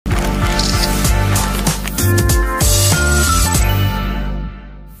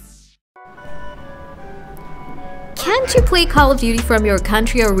Want to play Call of Duty from your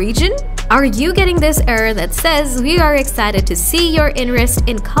country or region? Are you getting this error that says we are excited to see your interest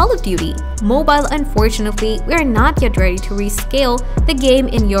in Call of Duty Mobile? Unfortunately, we are not yet ready to rescale the game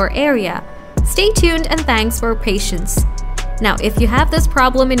in your area. Stay tuned and thanks for your patience. Now, if you have this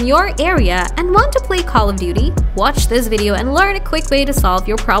problem in your area and want to play Call of Duty, watch this video and learn a quick way to solve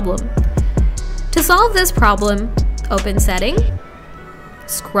your problem. To solve this problem, open Setting,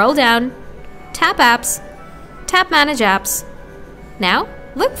 scroll down, tap Apps, tap Manage Apps. Now,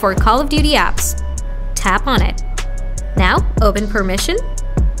 look for Call of Duty apps. Tap on it. Now, open Permission,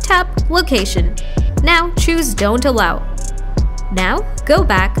 tap Location. Now, choose Don't Allow. Now, go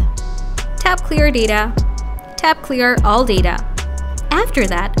back, tap Clear Data, tap Clear All Data. After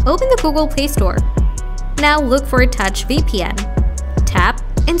that, open the Google Play Store. Now, look for Touch VPN. Tap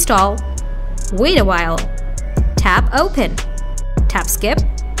Install. Wait a while. Tap Open. Tap Skip.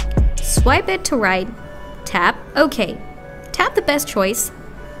 Swipe it to right. Tap OK. Tap the best choice.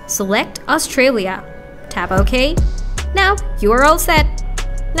 Select Australia. Tap OK. Now you are all set.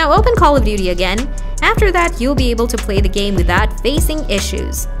 Now open Call of Duty again. After that, you'll be able to play the game without facing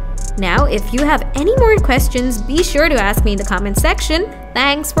issues. Now, if you have any more questions, be sure to ask me in the comment section.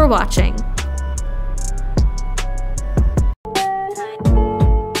 Thanks for watching.